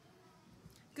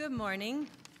Good morning.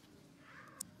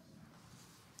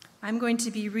 I'm going to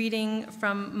be reading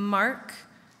from Mark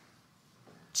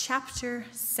chapter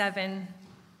 7,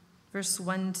 verse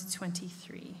 1 to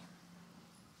 23.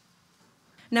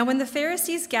 Now when the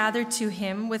Pharisees gathered to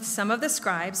him with some of the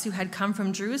scribes who had come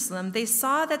from Jerusalem, they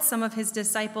saw that some of his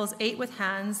disciples ate with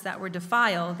hands that were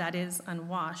defiled, that is,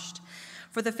 unwashed.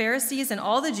 For the Pharisees and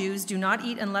all the Jews do not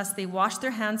eat unless they wash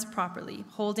their hands properly,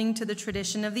 holding to the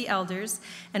tradition of the elders,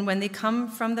 and when they come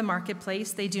from the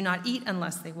marketplace, they do not eat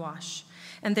unless they wash.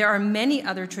 And there are many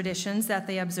other traditions that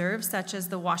they observe, such as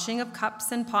the washing of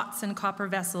cups and pots and copper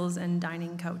vessels and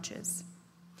dining couches.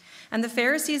 And the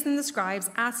Pharisees and the scribes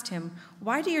asked him,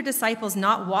 "Why do your disciples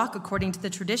not walk according to the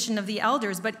tradition of the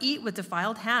elders, but eat with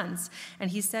defiled hands?"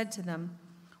 And he said to them,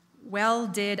 "Well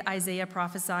did Isaiah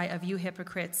prophesy of you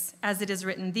hypocrites, as it is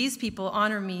written, this people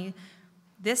honors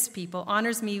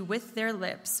me with their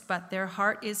lips, but their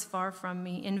heart is far from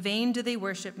me. In vain do they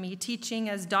worship me, teaching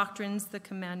as doctrines the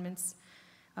commandments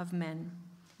of men.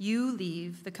 You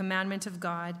leave the commandment of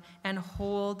God and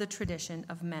hold the tradition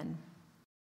of men."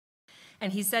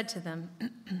 And he said to them,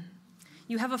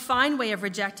 "You have a fine way of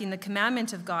rejecting the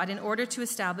commandment of God in order to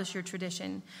establish your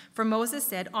tradition. For Moses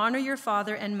said, 'Honor your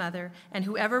father and mother,' and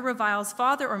whoever reviles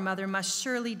father or mother must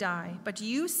surely die. But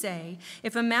you say,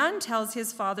 if a man tells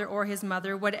his father or his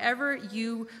mother, 'Whatever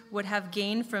you would have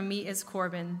gained from me is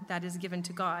Corban,' that is given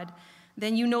to God,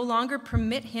 then you no longer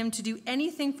permit him to do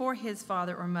anything for his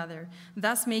father or mother,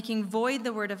 thus making void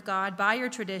the word of God by your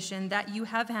tradition that you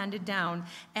have handed down,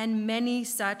 and many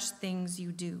such things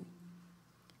you do."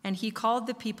 And he called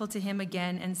the people to him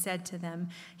again and said to them,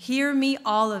 "Hear me,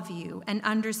 all of you, and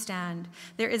understand.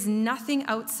 There is nothing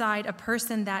outside a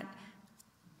person that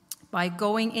by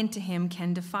going into him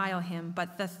can defile him,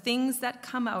 but the things that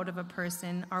come out of a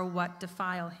person are what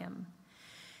defile him."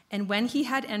 And when he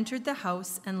had entered the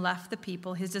house and left the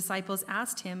people, his disciples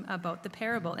asked him about the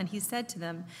parable. And he said to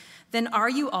them, "Then are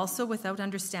you also without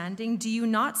understanding? Do you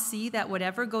not see that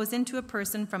whatever goes into a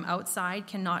person from outside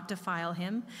cannot defile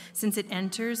him, since it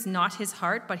enters not his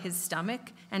heart but his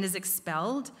stomach and is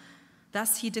expelled?"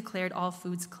 Thus he declared all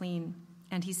foods clean.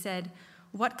 And he said,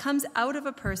 "What comes out of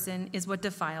a person is what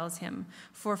defiles him.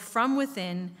 For from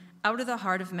within, out of the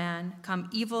heart of man, come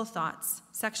evil thoughts,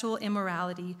 sexual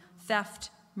immorality, theft,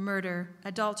 murder,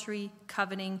 adultery,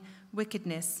 coveting,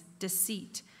 wickedness,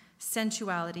 deceit,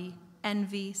 sensuality,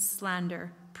 envy,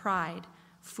 slander, pride,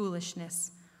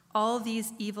 foolishness. All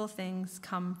these evil things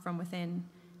come from within,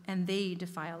 and they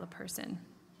defile a person."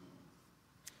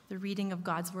 The reading of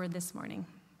God's word this morning.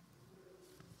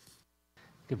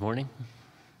 Good morning.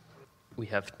 We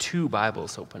have 2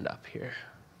 Bibles opened up here,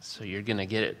 so you're going to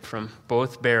get it from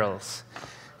both barrels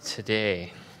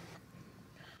today.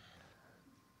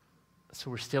 So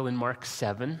we're still in Mark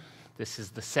 7. This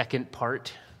is the second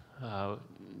part.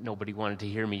 Nobody wanted to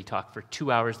hear me talk for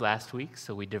 2 hours last week,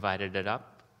 so we divided it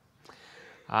up.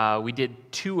 We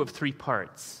did 2 of 3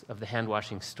 parts of the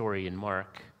hand-washing story in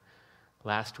Mark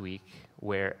last week,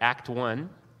 where Act 1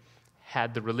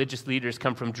 had the religious leaders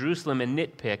come from Jerusalem and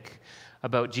nitpick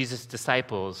about Jesus'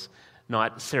 disciples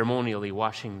not ceremonially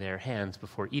washing their hands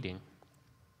before eating.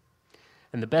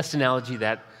 And the best analogy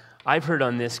that I've heard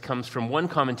on this comes from one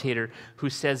commentator who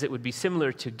says it would be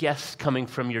similar to guests coming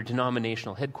from your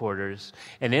denominational headquarters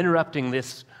and interrupting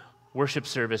this worship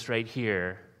service right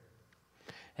here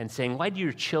and saying, "Why do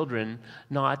your children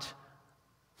not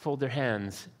fold their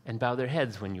hands and bow their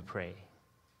heads when you pray?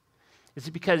 Is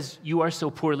it because you are so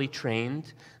poorly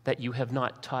trained that you have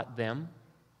not taught them?"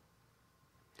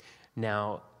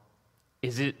 Now,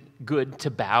 is it good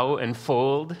to bow and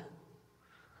fold?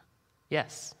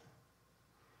 Yes.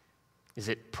 Is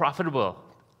it profitable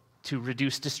to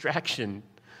reduce distraction?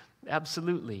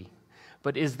 Absolutely.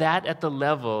 But is that at the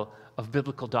level of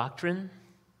biblical doctrine?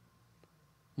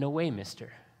 No way,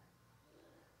 mister.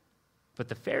 But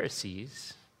the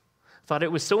Pharisees thought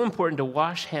it was so important to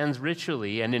wash hands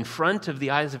ritually and in front of the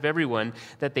eyes of everyone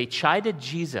that they chided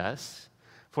Jesus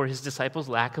for his disciples'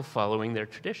 lack of following their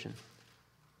tradition.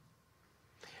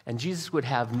 And Jesus would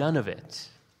have none of it,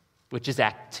 which is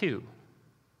Act 2.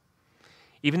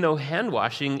 Even though hand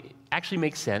washing actually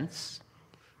makes sense,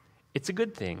 it's a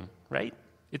good thing, right?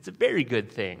 It's a very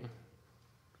good thing.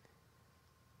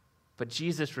 But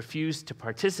Jesus refused to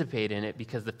participate in it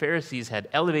because the Pharisees had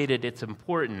elevated its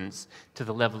importance to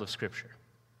the level of Scripture.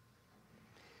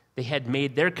 They had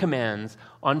made their commands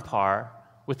on par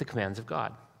with the commands of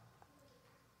God.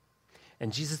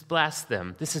 And Jesus blasts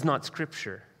them. This is not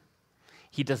Scripture.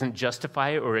 He doesn't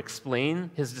justify or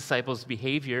explain his disciples'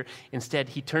 behavior. Instead,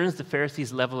 he turns the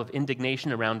Pharisees' level of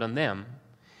indignation around on them,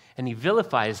 and he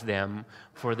vilifies them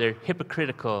for their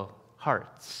hypocritical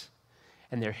hearts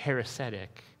and their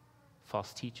heretic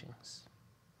false teachings.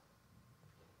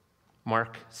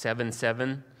 Mark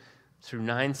 7:7 through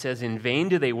 9 says, "In vain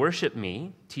do they worship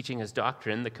me, teaching as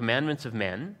doctrine the commandments of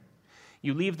men.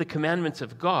 You leave the commandments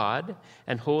of God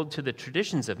and hold to the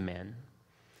traditions of men."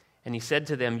 And he said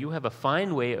to them, "You have a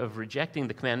fine way of rejecting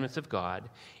the commandments of God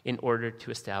in order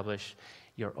to establish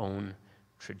your own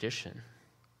tradition."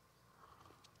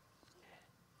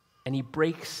 And he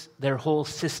breaks their whole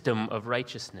system of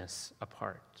righteousness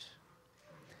apart.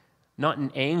 Not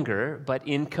in anger, but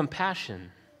in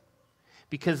compassion,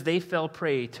 because they fell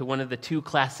prey to one of the two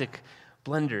classic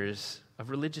blunders of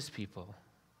religious people.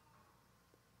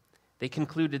 They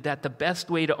concluded that the best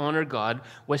way to honor God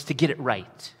was to get it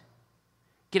right,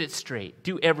 get it straight,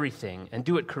 do everything, and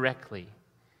do it correctly.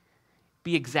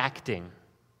 Be exacting,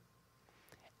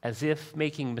 as if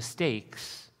making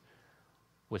mistakes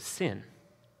was sin.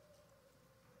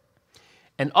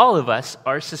 And all of us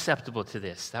are susceptible to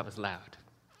this. That was loud.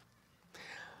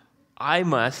 I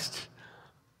must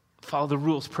follow the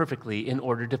rules perfectly in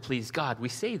order to please God. We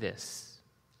say this.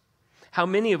 How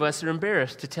many of us are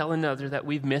embarrassed to tell another that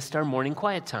we've missed our morning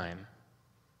quiet time?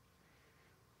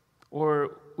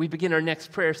 Or we begin our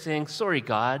next prayer saying, "Sorry,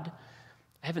 God,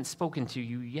 I haven't spoken to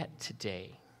you yet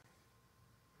today."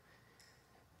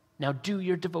 Now do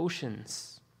your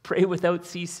devotions. Pray without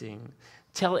ceasing.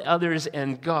 Tell others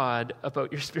and God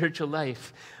about your spiritual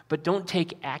life, but don't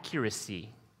take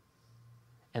accuracy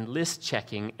and list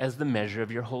checking as the measure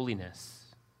of your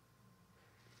holiness.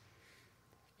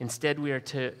 Instead, we are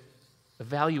to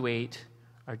evaluate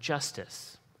our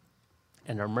justice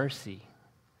and our mercy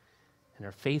and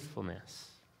our faithfulness.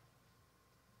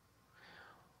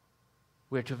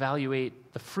 We are to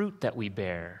evaluate the fruit that we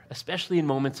bear, especially in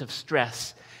moments of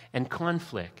stress and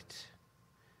conflict.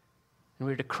 And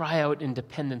we're to cry out in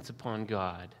dependence upon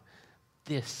God.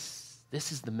 This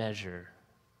is the measure.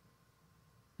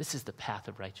 This is the path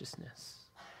of righteousness,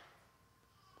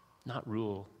 not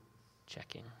rule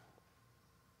checking.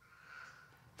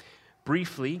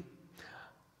 Briefly,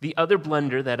 the other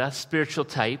blunder that us spiritual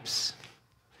types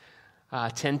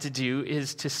tend to do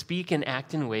is to speak and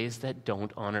act in ways that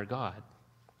don't honor God.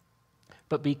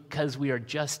 But because we are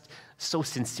just so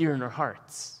sincere in our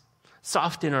hearts,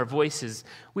 soft in our voices,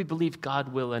 we believe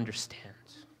God will understand.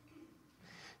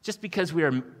 Just because we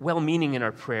are well-meaning in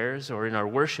our prayers or in our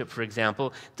worship, for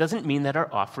example, doesn't mean that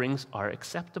our offerings are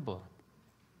acceptable.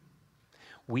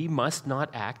 We must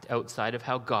not act outside of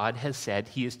how God has said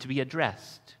he is to be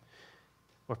addressed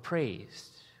or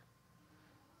praised.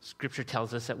 Scripture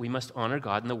tells us that we must honor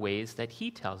God in the ways that he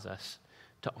tells us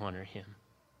to honor him,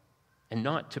 and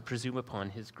not to presume upon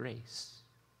his grace.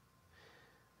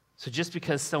 So just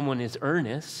because someone is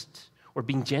earnest or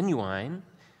being genuine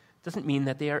doesn't mean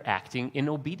that they are acting in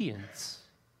obedience.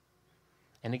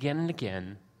 And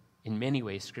again, in many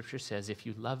ways, Scripture says, if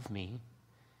you love me,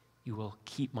 you will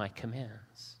keep my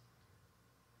commands.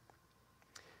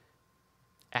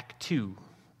 Act 2,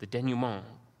 the denouement.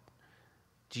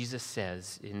 Jesus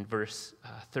says in verse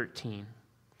 13,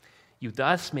 "You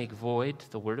thus make void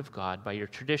the word of God by your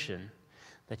tradition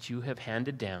that you have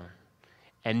handed down,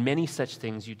 and many such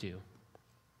things you do."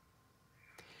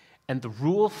 And the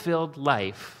rule-filled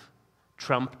life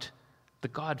trumped the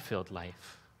God-filled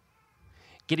life.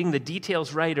 Getting the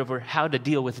details right over how to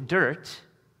deal with dirt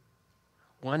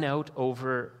won out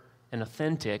over an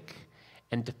authentic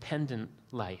and dependent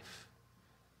life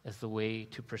as the way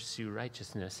to pursue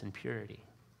righteousness and purity.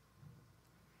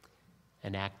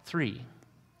 And Act 3,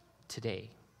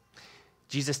 today,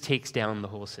 Jesus takes down the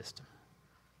whole system.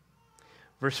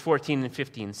 Verse 14 and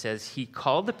 15 says, "He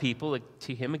called the people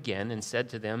to him again and said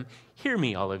to them, 'Hear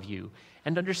me, all of you,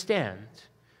 and understand.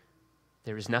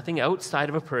 There is nothing outside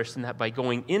of a person that by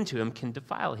going into him can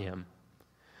defile him.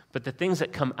 But the things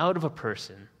that come out of a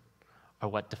person are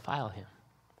what defile him.'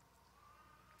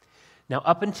 Now,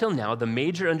 up until now, the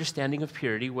major understanding of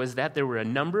purity was that there were a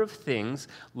number of things,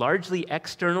 largely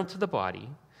external to the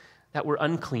body, that were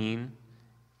unclean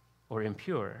or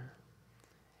impure,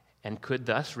 and could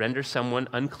thus render someone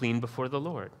unclean before the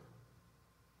Lord.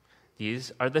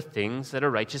 These are the things that a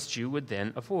righteous Jew would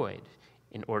then avoid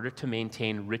in order to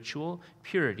maintain ritual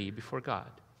purity before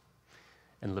God.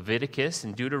 And Leviticus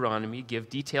and Deuteronomy give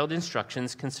detailed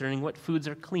instructions concerning what foods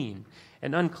are clean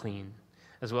and unclean,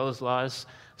 as well as laws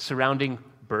surrounding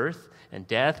birth and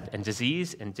death and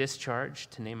disease and discharge,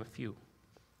 to name a few.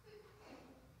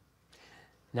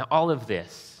 Now, all of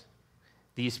this,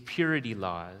 these purity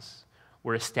laws,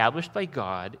 were established by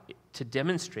God to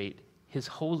demonstrate his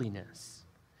holiness,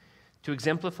 to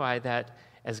exemplify that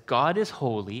as God is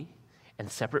holy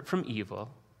and separate from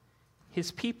evil,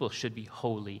 his people should be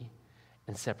holy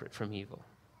and separate from evil.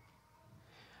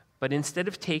 But instead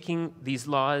of taking these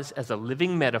laws as a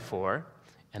living metaphor,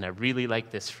 and I really like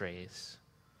this phrase,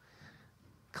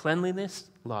 cleanliness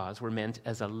laws were meant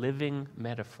as a living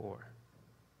metaphor,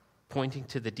 pointing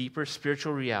to the deeper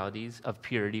spiritual realities of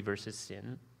purity versus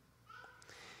sin.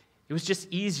 It was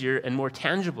just easier and more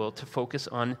tangible to focus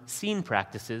on seen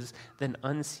practices than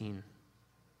unseen.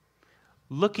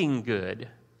 Look good,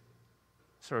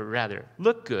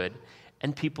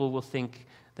 and people will think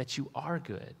that you are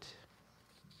good.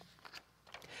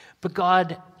 But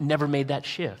God never made that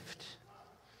shift.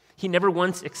 He never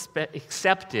once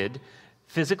accepted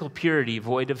physical purity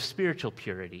void of spiritual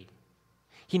purity.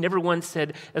 He never once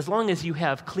said, as long as you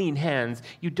have clean hands,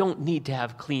 you don't need to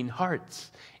have clean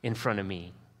hearts in front of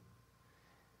me.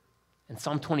 And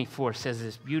Psalm 24 says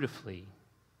this beautifully.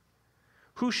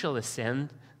 Who shall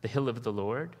ascend the hill of the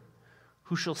Lord?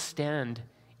 Who shall stand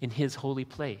in his holy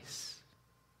place?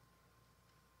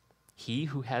 He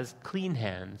who has clean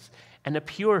hands and a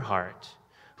pure heart,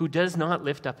 who does not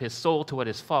lift up his soul to what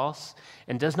is false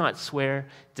and does not swear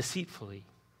deceitfully.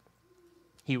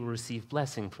 He will receive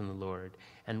blessing from the Lord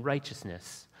and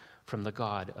righteousness from the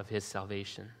God of his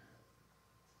salvation.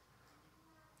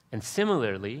 And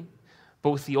similarly,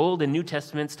 both the Old and New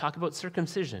Testaments talk about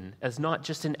circumcision as not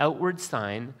just an outward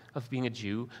sign of being a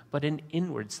Jew, but an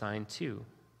inward sign too.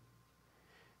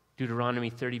 Deuteronomy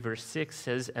 30 verse 6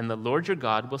 says, "And the Lord your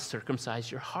God will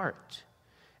circumcise your heart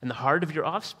and the heart of your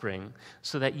offspring,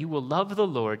 so that you will love the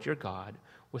Lord your God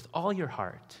with all your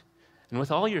heart and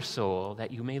with all your soul,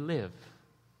 that you may live."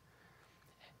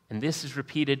 And this is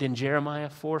repeated in Jeremiah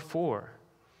 4:4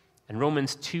 and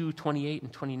Romans 2:28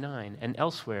 and 29, and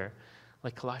elsewhere,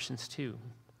 like Colossians 2.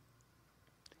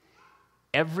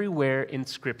 Everywhere in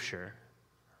Scripture,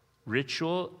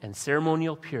 ritual and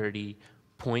ceremonial purity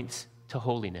points to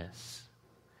holiness.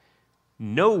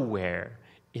 Nowhere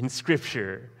in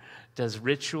Scripture does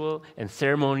ritual and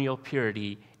ceremonial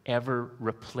purity ever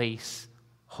replace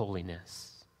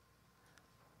holiness.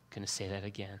 I'm going to say that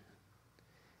again.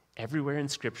 Everywhere in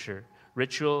Scripture,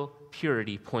 ritual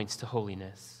purity points to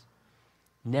holiness.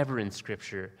 Never in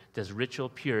Scripture does ritual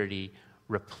purity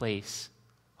replace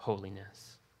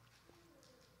holiness.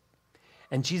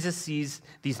 And Jesus sees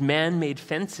these man-made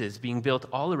fences being built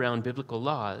all around biblical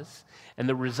laws and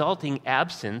the resulting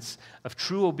absence of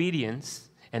true obedience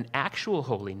and actual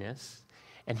holiness,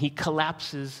 and he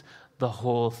collapses the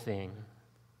whole thing.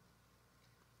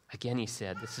 Again, he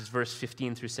said, this is verse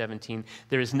 15 through 17,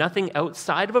 "There is nothing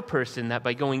outside of a person that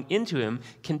by going into him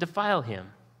can defile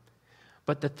him,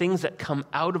 but the things that come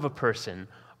out of a person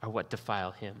are what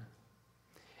defile him."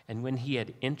 And when he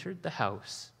had entered the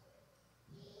house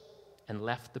and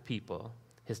left the people,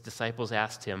 his disciples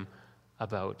asked him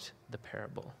about the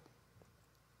parable.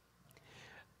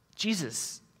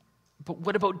 Jesus, but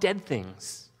what about dead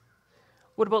things?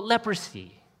 What about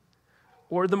leprosy?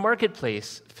 Or the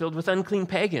marketplace filled with unclean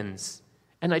pagans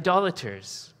and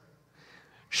idolaters?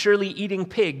 Surely eating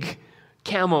pig,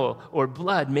 camel, or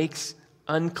blood makes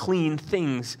unclean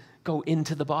things go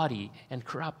into the body and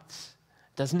corrupt,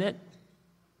 doesn't it?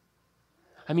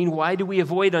 I mean, why do we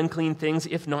avoid unclean things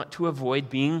if not to avoid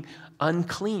being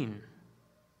unclean?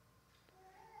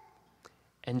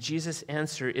 And Jesus'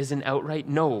 answer is an outright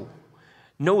no.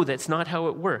 No, that's not how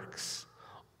it works.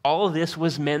 All this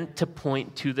was meant to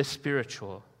point to the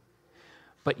spiritual.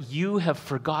 But you have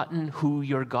forgotten who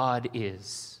your God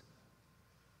is.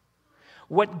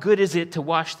 What good is it to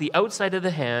wash the outside of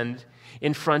the hand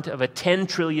in front of a 10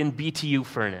 trillion BTU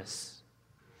furnace?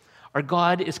 Our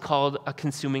God is called a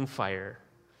consuming fire,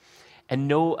 and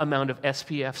no amount of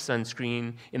SPF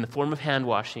sunscreen in the form of hand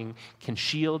washing can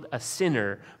shield a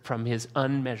sinner from his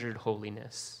unmeasured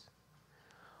holiness.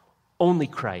 Only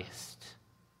Christ.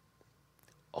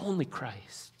 Only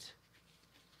Christ.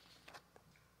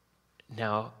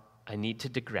 Now, I need to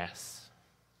digress.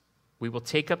 We will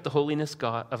take up the holiness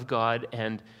of God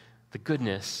and the good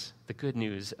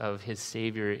news of his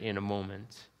Savior in a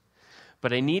moment.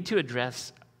 But I need to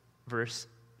address verse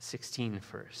 16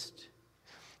 first,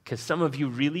 because some of you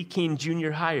really keen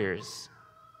junior hires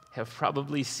have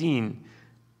probably seen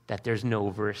that there's no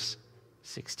verse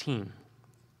 16.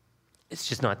 It's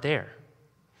just not there.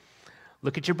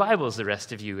 Look at your Bibles, the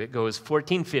rest of you. It goes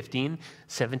 14, 15,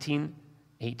 17,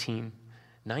 18,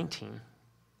 19.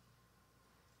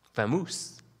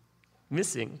 Vamoose.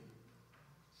 Missing.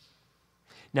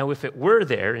 Now, if it were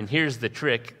there, and here's the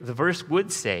trick, the verse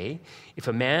would say, if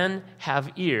a man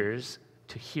have ears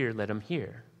to hear, let him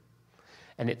hear.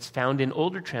 And it's found in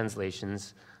older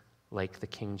translations like the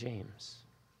King James.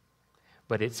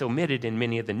 But it's omitted in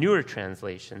many of the newer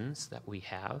translations that we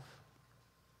have.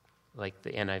 like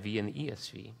the NIV and the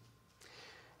ESV.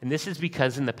 And this is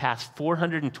because in the past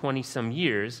 420 some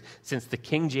years since the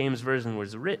King James Version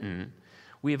was written,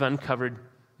 we have uncovered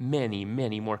many,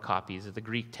 many more copies of the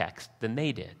Greek text than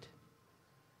they did.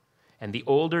 And the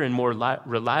older and more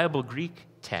reliable Greek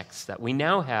texts that we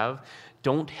now have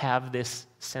don't have this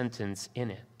sentence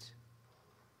in it,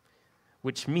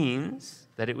 which means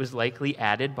that it was likely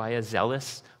added by a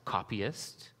zealous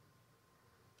copyist,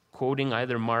 quoting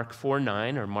either Mark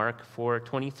 4:9 or Mark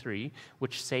 4:23,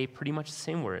 which say pretty much the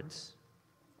same words.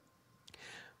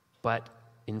 But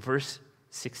in verse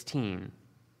 16,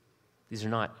 these are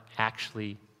not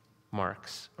actually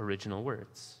Mark's original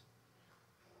words.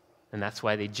 And that's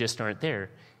why they just aren't there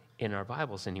in our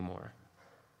Bibles anymore.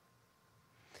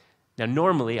 Now,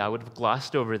 normally I would have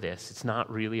glossed over this. It's not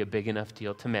really a big enough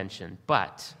deal to mention.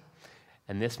 But,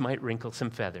 and this might wrinkle some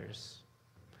feathers,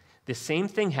 the same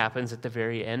thing happens at the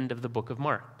very end of the book of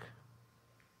Mark.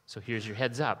 So here's your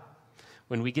heads up.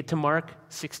 When we get to Mark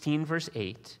 16, verse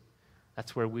 8,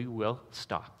 that's where we will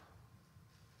stop.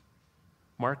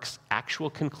 Mark's actual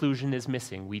conclusion is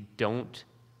missing. We don't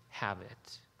have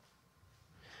it.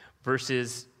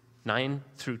 Verses 9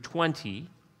 through 20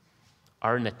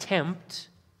 are an attempt,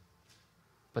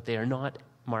 but they are not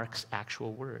Mark's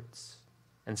actual words.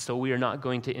 And so we are not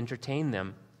going to entertain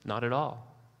them, not at all.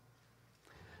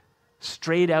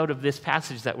 Straight out of this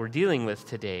passage that we're dealing with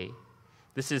today,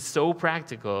 this is so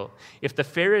practical. If the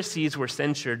Pharisees were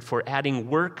censured for adding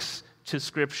works to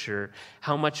Scripture,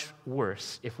 how much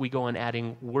worse if we go on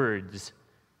adding words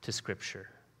to Scripture?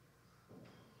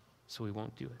 So we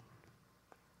won't do it.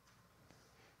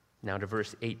 Now to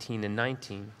verse 18 and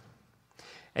 19.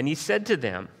 And he said to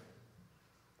them,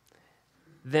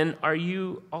 "Then are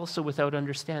you also without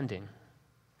understanding?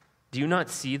 Do you not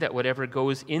see that whatever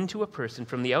goes into a person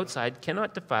from the outside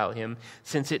cannot defile him,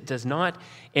 since it does not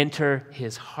enter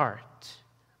his heart,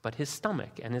 but his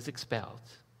stomach, and is expelled?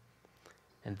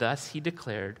 And thus he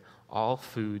declared all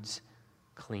foods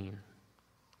clean."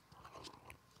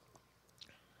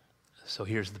 So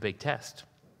here's the big test.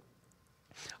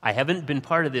 I haven't been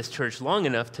part of this church long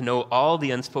enough to know all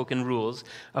the unspoken rules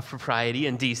of propriety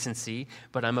and decency,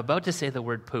 but I'm about to say the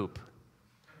word poop.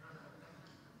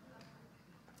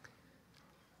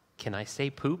 Can I say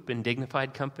poop in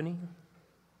dignified company?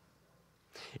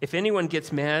 If anyone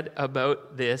gets mad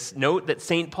about this, note that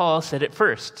St. Paul said it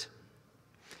first.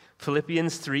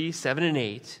 Philippians 3, 7 and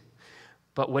 8.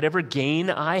 But whatever gain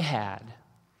I had,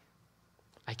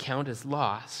 I count as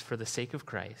loss for the sake of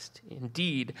Christ.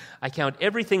 Indeed, I count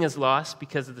everything as loss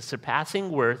because of the surpassing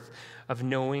worth of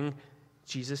knowing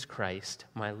Jesus Christ,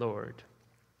 my Lord.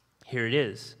 Here it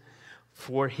is.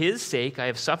 For his sake, I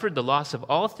have suffered the loss of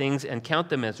all things and count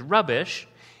them as rubbish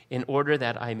in order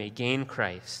that I may gain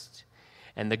Christ.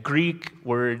 And the Greek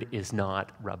word is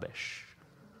not rubbish.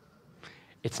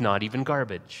 It's not even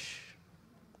garbage.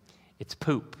 It's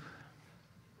poop.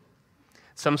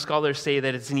 Some scholars say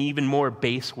that it's an even more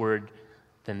base word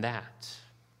than that.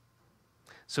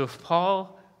 So if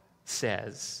Paul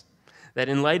says that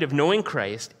in light of knowing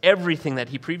Christ, everything that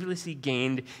he previously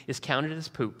gained is counted as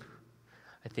poop,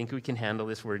 I think we can handle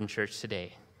this word in church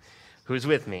today. Who's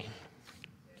with me?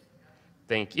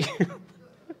 Thank you.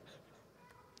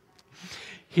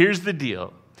 Here's the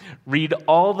deal. Read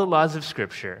all the laws of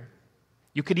Scripture.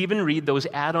 You could even read those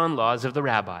add-on laws of the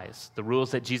rabbis, the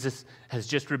rules that Jesus has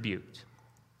just rebuked.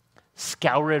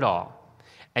 Scour it all,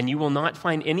 and you will not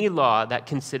find any law that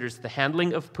considers the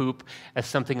handling of poop as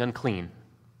something unclean.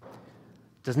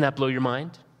 Doesn't that blow your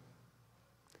mind?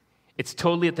 It's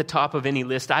totally at the top of any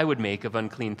list I would make of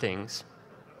unclean things.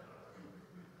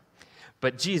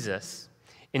 But Jesus,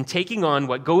 in taking on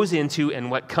what goes into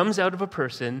and what comes out of a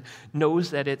person,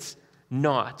 knows that it's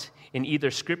not in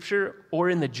either Scripture or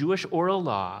in the Jewish oral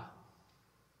law.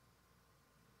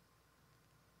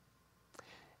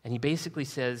 And he basically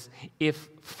says, if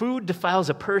food defiles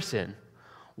a person,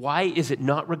 why is it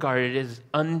not regarded as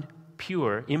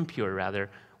impure,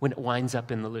 when it winds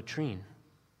up in the latrine?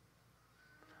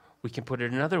 We can put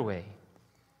it another way.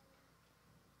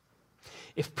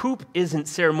 If poop isn't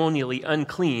ceremonially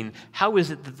unclean, how is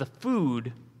it that the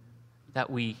food that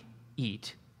we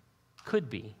eat could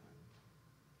be?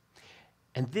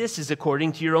 And this is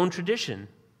according to your own tradition,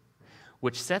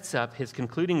 which sets up his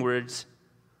concluding words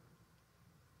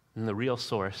in the real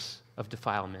source of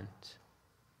defilement.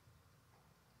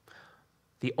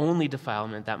 The only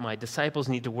defilement that my disciples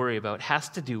need to worry about has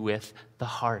to do with the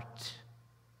heart.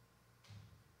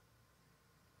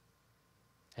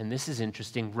 And this is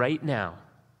interesting. Right now,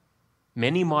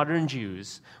 many modern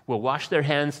Jews will wash their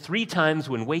hands 3 times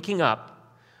when waking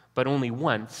up, but only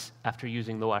once after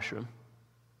using the washroom.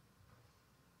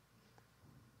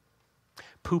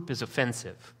 poop is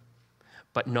offensive,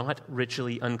 but not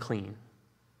ritually unclean.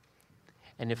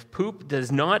 And if poop does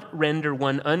not render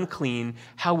one unclean,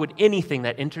 how would anything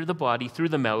that enter the body through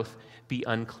the mouth be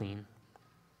unclean?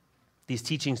 These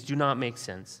teachings do not make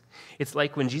sense. It's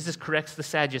like when Jesus corrects the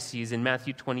Sadducees in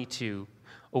Matthew 22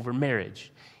 over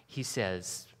marriage.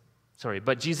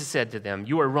 But Jesus said to them,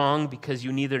 "You are wrong because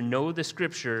you neither know the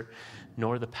Scripture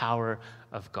nor the power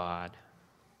of God."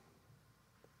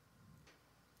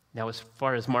 Now, as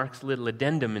far as Mark's little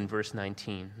addendum in verse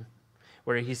 19,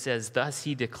 where he says, "Thus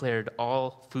he declared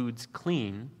all foods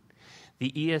clean,"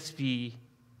 the ESV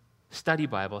Study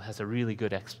Bible has a really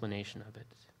good explanation of it.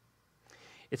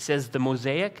 It says the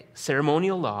Mosaic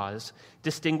ceremonial laws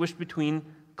distinguished between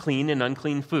clean and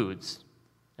unclean foods,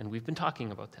 and we've been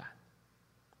talking about that.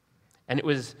 And it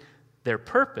was their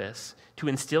purpose to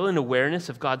instill an awareness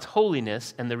of God's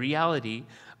holiness and the reality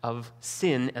of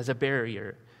sin as a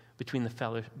barrier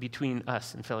between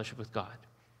us and fellowship with God.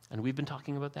 And we've been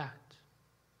talking about that.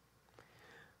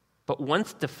 But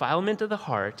once defilement of the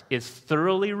heart is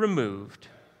thoroughly removed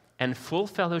and full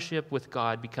fellowship with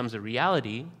God becomes a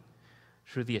reality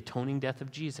through the atoning death of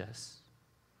Jesus,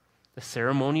 the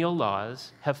ceremonial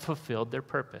laws have fulfilled their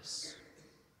purpose,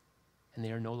 and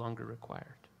they are no longer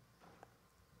required.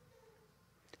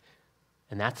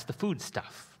 And that's the food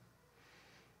stuff.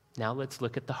 Now let's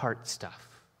look at the heart stuff.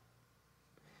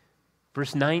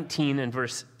 Verse 19 and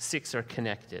verse 6 are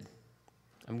connected.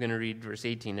 I'm going to read verse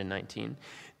 18 and 19.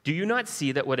 "Do you not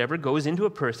see that whatever goes into a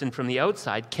person from the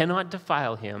outside cannot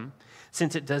defile him,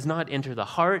 since it does not enter the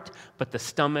heart, but the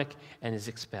stomach, and is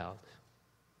expelled?"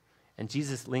 And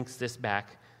Jesus links this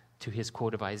back to his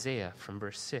quote of Isaiah from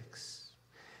verse 6.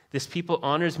 "This people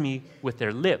honors me with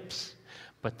their lips,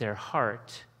 but their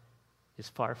heart is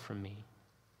far from me."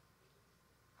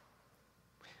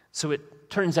 So it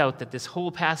turns out that this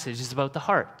whole passage is about the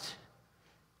heart.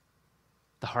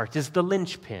 The heart is the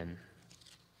linchpin.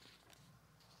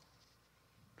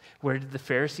 Where did the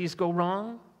Pharisees go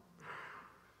wrong?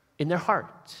 In their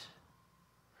heart.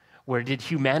 Where did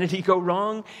humanity go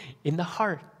wrong? In the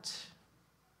heart.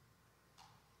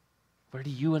 Where do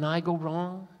you and I go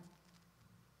wrong?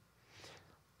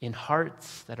 In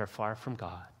hearts that are far from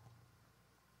God.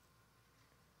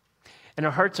 And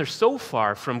our hearts are so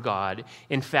far from God,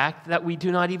 in fact, that we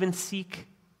do not even seek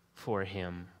for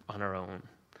him on our own.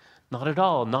 Not at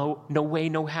all. No way,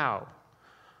 no how.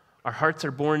 Our hearts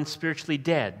are born spiritually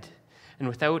dead, and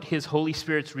without his Holy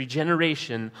Spirit's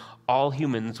regeneration, all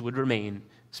humans would remain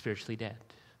spiritually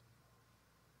dead.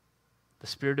 The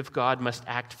Spirit of God must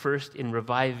act first in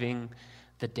reviving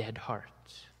the dead heart.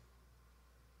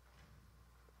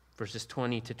 Verses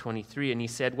 20 to 23, "And he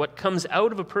said, what comes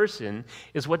out of a person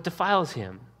is what defiles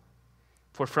him.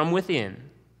 For from within,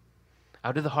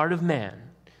 out of the heart of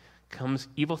man, comes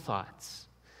evil thoughts,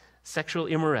 sexual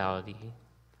immorality,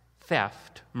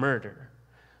 theft, murder,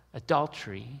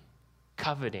 adultery,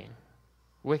 coveting,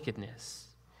 wickedness,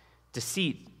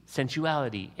 deceit,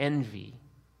 sensuality, envy,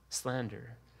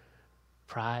 slander,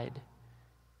 pride,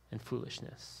 and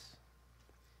foolishness.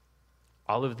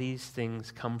 All of these things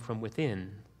come from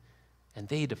within, and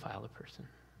they defile a person."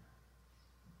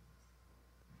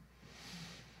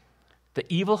 The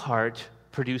evil heart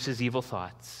produces evil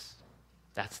thoughts.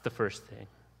 That's the first thing.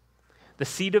 The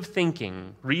seed of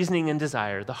thinking, reasoning, and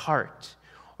desire, the heart,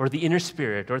 or the inner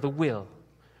spirit, or the will,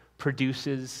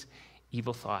 produces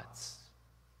evil thoughts.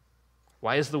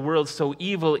 Why is the world so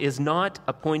evil is not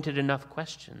a pointed enough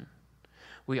question.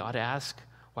 We ought to ask,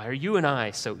 why are you and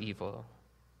I so evil?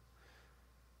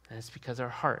 And it's because our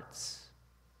hearts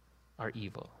are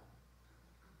evil.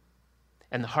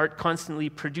 And the heart constantly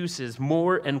produces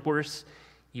more and worse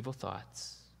evil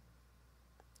thoughts.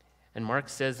 And Mark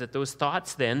says that those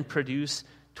thoughts then produce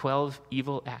 12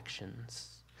 evil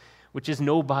actions, which is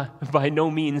by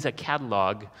no means a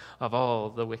catalog of all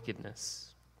the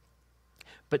wickedness.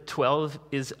 But 12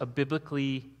 is a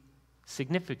biblically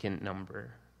significant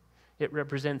number. It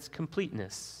represents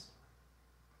completeness.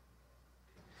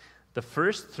 The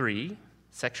first three,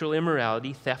 sexual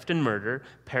immorality, theft, and murder,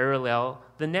 parallel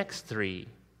the next three: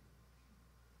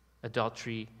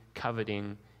 adultery,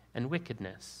 coveting, and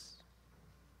wickedness.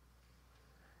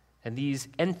 And these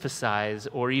emphasize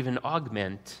or even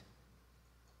augment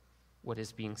what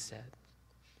is being said.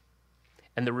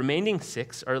 And the remaining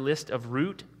 6 are a list of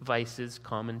root vices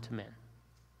common to men.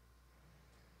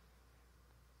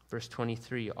 Verse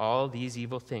 23, all these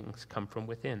evil things come from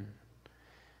within.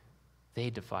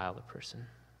 They defile a person.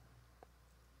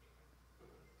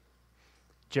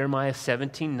 Jeremiah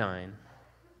 17:9,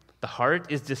 the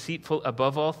heart is deceitful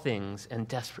above all things and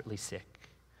desperately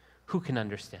sick. Who can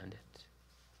understand it?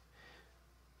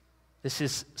 This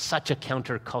is such a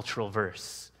countercultural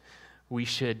verse. We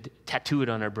should tattoo it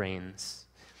on our brains.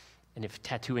 And if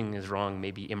tattooing is wrong,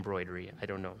 maybe embroidery. I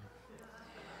don't know.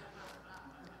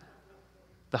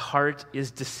 The heart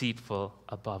is deceitful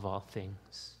above all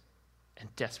things and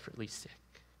desperately sick.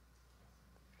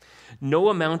 No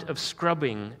amount of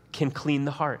scrubbing can clean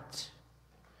the heart.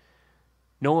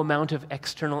 No amount of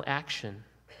external action.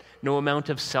 No amount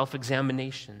of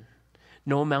self-examination.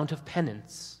 No amount of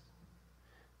penance.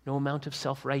 No amount of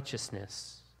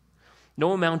self-righteousness.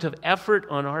 No amount of effort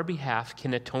on our behalf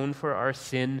can atone for our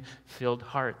sin-filled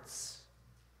hearts.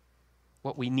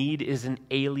 What we need is an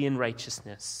alien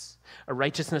righteousness, a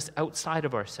righteousness outside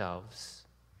of ourselves,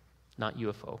 not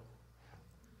UFO.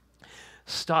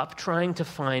 Stop trying to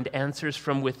find answers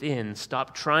from within.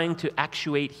 Stop trying to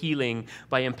actuate healing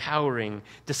by empowering,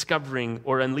 discovering,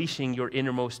 or unleashing your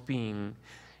innermost being,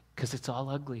 because it's all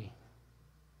ugly.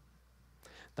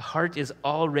 The heart is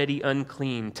already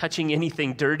unclean. Touching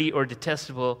anything dirty or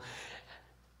detestable,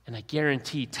 and I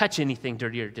guarantee, touch anything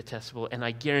dirty or detestable, and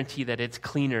I guarantee that it's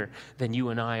cleaner than you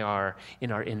and I are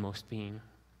in our inmost being.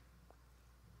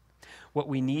 What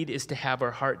we need is to have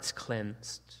our hearts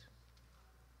cleansed,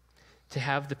 to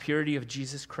have the purity of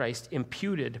Jesus Christ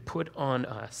imputed, put on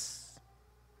us,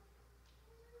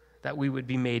 that we would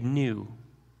be made new,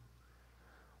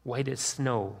 white as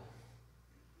snow,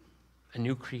 a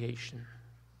new creation,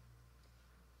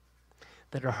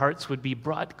 that our hearts would be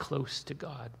brought close to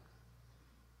God,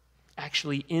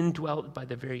 actually indwelt by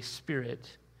the very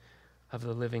Spirit of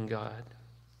the living God.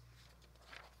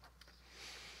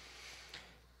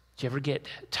 Do you ever get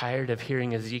tired of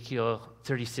hearing Ezekiel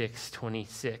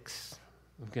 36:26?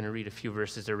 I'm going to read a few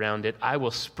verses around it. I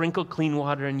will sprinkle clean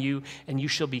water on you, and you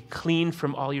shall be clean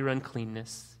from all your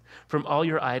uncleanness. From all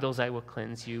your idols I will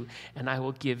cleanse you, and I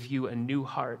will give you a new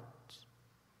heart.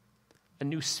 A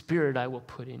new spirit I will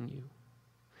put in you.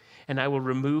 And I will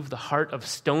remove the heart of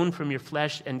stone from your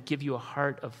flesh and give you a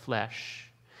heart of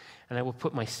flesh. And I will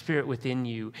put my spirit within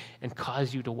you and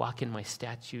cause you to walk in my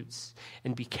statutes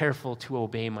and be careful to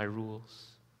obey my rules.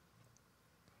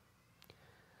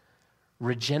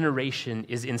 Regeneration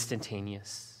is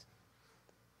instantaneous.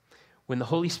 When the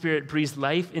Holy Spirit breathes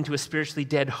life into a spiritually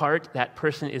dead heart, that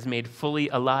person is made fully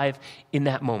alive in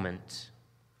that moment.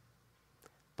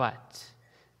 But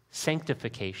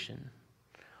sanctification,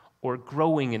 or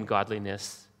growing in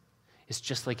godliness, is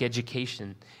just like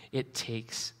education. It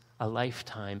takes a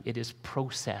lifetime. It is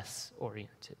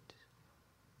process-oriented.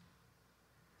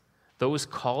 Those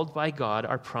called by God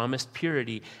are promised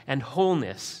purity and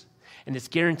wholeness, and it's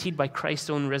guaranteed by Christ's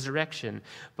own resurrection.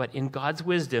 But in God's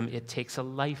wisdom, it takes a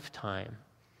lifetime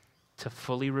to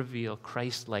fully reveal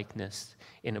Christ-likeness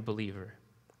in a believer.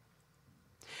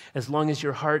 As long as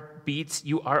your heart beats,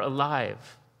 you are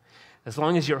alive. As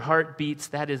long as your heart beats,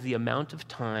 that is the amount of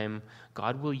time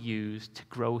God will use to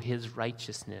grow his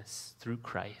righteousness through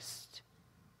Christ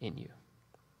in you.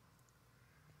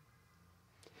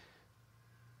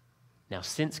 Now,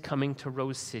 since coming to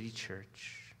Rose City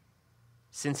Church,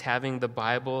 since having the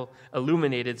Bible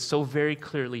illuminated so very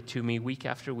clearly to me week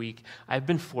after week, I've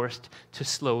been forced to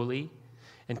slowly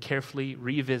and carefully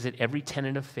revisit every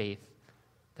tenet of faith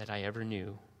that I ever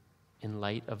knew in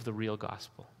light of the real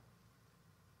gospel.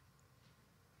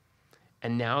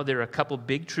 And now there are a couple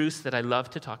big truths that I love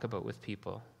to talk about with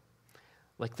people,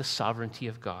 like the sovereignty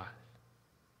of God,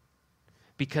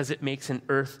 because it makes an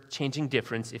earth-changing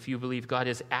difference if you believe God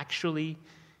is actually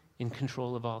in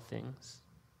control of all things,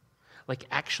 like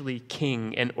actually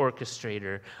king and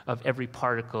orchestrator of every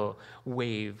particle,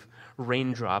 wave,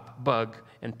 raindrop, bug,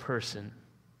 and person,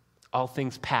 all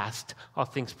things past, all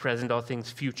things present, all things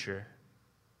future.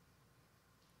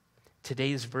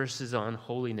 Today's verse is on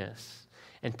holiness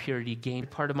and purity gained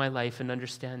part of my life and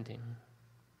understanding.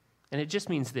 And it just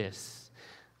means this,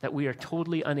 that we are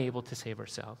totally unable to save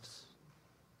ourselves.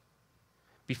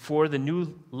 Before the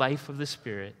new life of the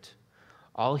Spirit,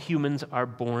 all humans are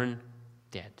born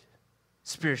dead,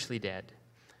 spiritually dead,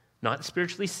 not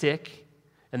spiritually sick,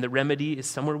 and the remedy is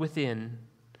somewhere within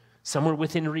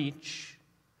reach,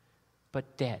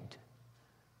 but dead.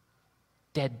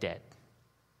 Dead.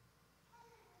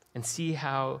 And see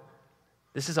how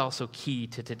this is also key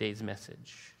to today's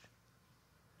message.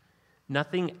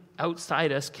 Nothing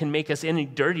outside us can make us any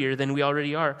dirtier than we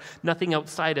already are. Nothing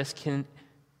outside us can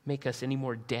make us any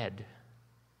more dead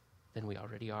than we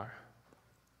already are.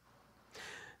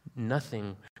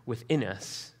 Nothing within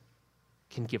us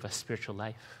can give us spiritual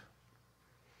life.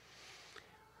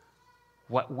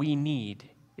 What we need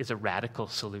is a radical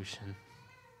solution,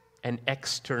 an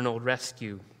external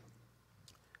rescue,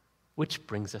 which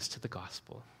brings us to the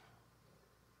gospel.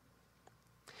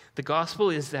 The gospel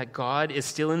is that God is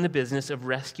still in the business of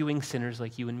rescuing sinners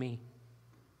like you and me.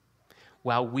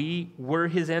 While we were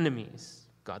his enemies,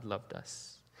 God loved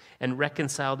us and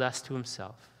reconciled us to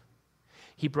himself.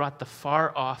 He brought the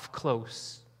far off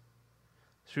close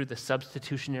through the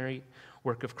substitutionary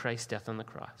work of Christ's death on the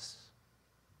cross.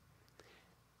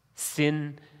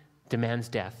 Sin demands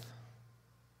death,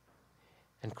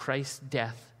 and Christ's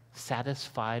death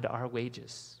satisfied our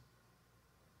wages.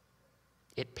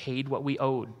 It paid what we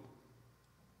owed.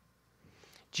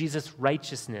 Jesus'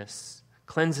 righteousness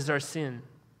cleanses our sin,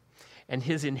 and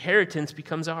his inheritance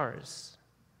becomes ours.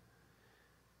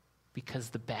 Because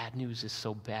the bad news is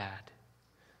so bad,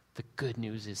 the good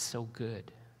news is so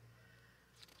good.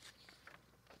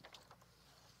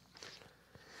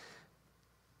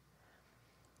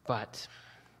 But,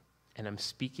 and I'm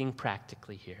speaking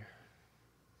practically here,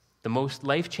 the most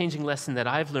life-changing lesson that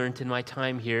I've learned in my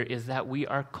time here is that we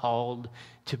are called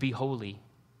to be holy.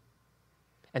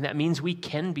 And that means we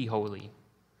can be holy.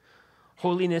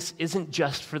 Holiness isn't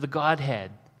just for the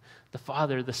Godhead, the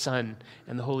Father, the Son,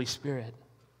 and the Holy Spirit.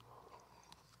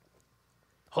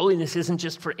 Holiness isn't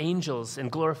just for angels and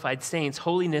glorified saints.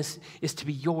 Holiness is to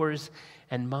be yours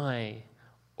and my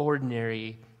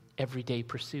ordinary, everyday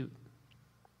pursuit.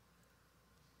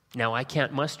 Now, I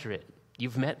can't muster it.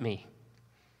 You've met me.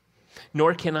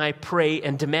 Nor can I pray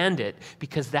and demand it,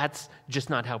 because that's just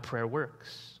not how prayer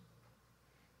works.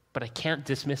 But I can't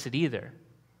dismiss it either.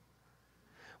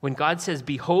 When God says,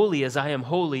 "Be holy as I am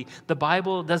holy," the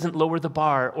Bible doesn't lower the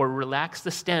bar or relax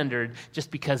the standard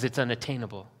just because it's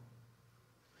unattainable.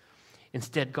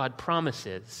 Instead, God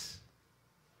promises,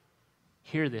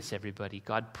 hear this, everybody,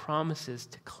 God promises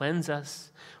to cleanse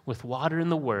us with water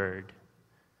and the Word,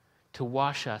 to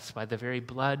wash us by the very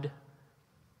blood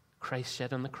Christ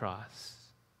shed on the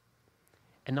cross,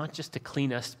 and not just to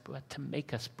clean us, but to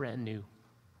make us brand new.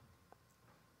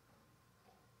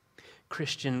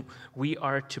 Christian, we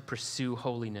are to pursue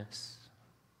holiness,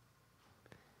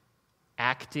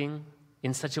 acting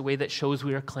in such a way that shows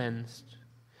we are cleansed,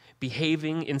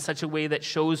 behaving in such a way that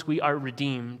shows we are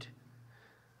redeemed,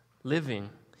 living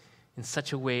in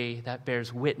such a way that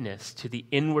bears witness to the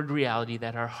inward reality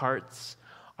that our hearts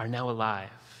are now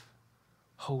alive,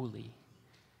 holy,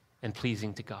 and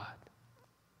pleasing to God.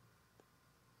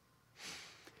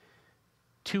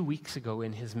 2 weeks ago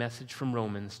in his message from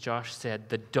Romans, Josh said,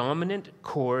 the dominant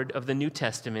chord of the New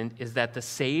Testament is that the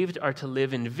saved are to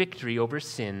live in victory over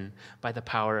sin by the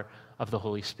power of the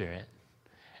Holy Spirit.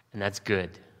 And that's good.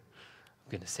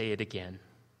 I'm going to say it again.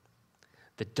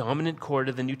 The dominant chord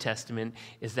of the New Testament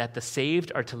is that the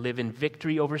saved are to live in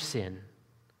victory over sin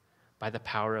by the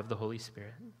power of the Holy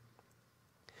Spirit.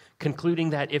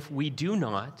 Concluding that if we do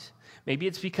not, maybe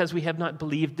it's because we have not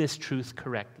believed this truth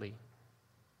correctly,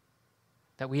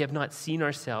 that we have not seen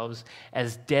ourselves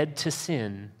as dead to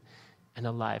sin and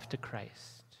alive to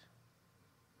Christ.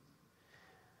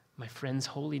 My friends,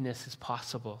 holiness is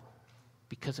possible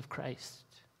because of Christ.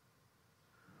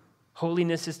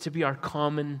 Holiness is to be our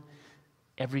common,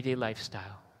 everyday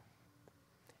lifestyle.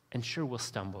 And sure, we'll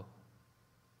stumble,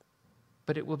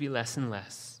 but it will be less and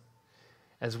less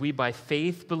as we, by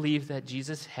faith, believe that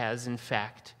Jesus has, in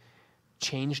fact,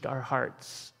 changed our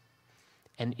hearts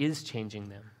and is changing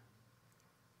them,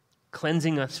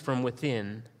 cleansing us from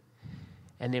within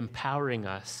and empowering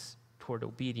us toward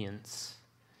obedience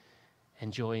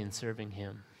and joy in serving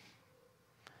him.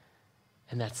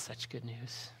 And that's such good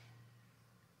news.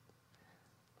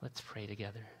 Let's pray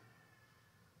together.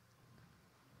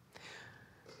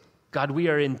 God, we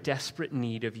are in desperate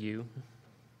need of you.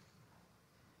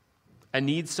 A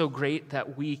need so great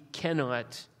that we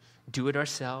cannot do it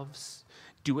ourselves,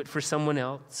 do it for someone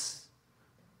else,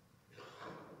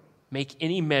 make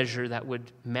any measure that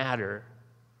would matter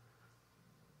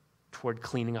toward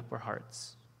cleaning up our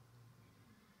hearts.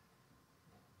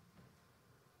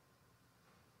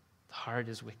 The heart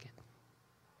is wicked.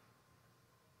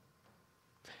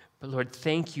 But Lord,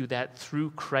 thank you that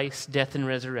through Christ's death and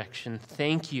resurrection,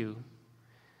 thank you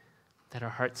that our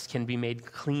hearts can be made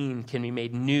clean, can be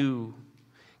made new,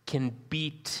 can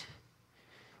beat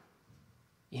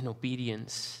in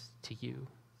obedience to you.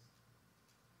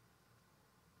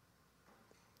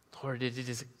 Lord, it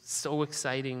is so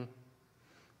exciting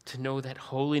to know that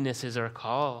holiness is our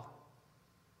call,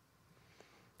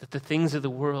 that the things of the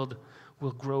world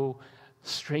will grow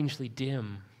strangely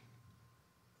dim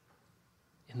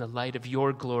in the light of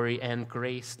your glory and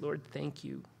grace. Lord, thank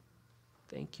you.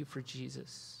 Thank you for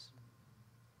Jesus.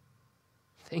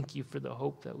 Thank you for the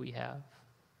hope that we have,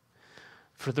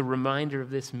 for the reminder of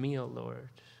this meal, Lord.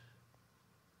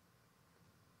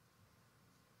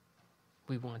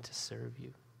 We want to serve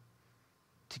you.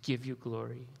 to give you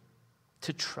glory,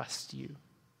 to trust you.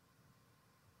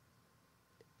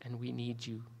 And we need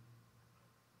you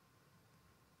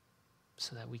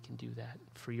so that we can do that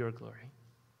for your glory.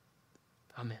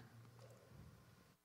 Amen.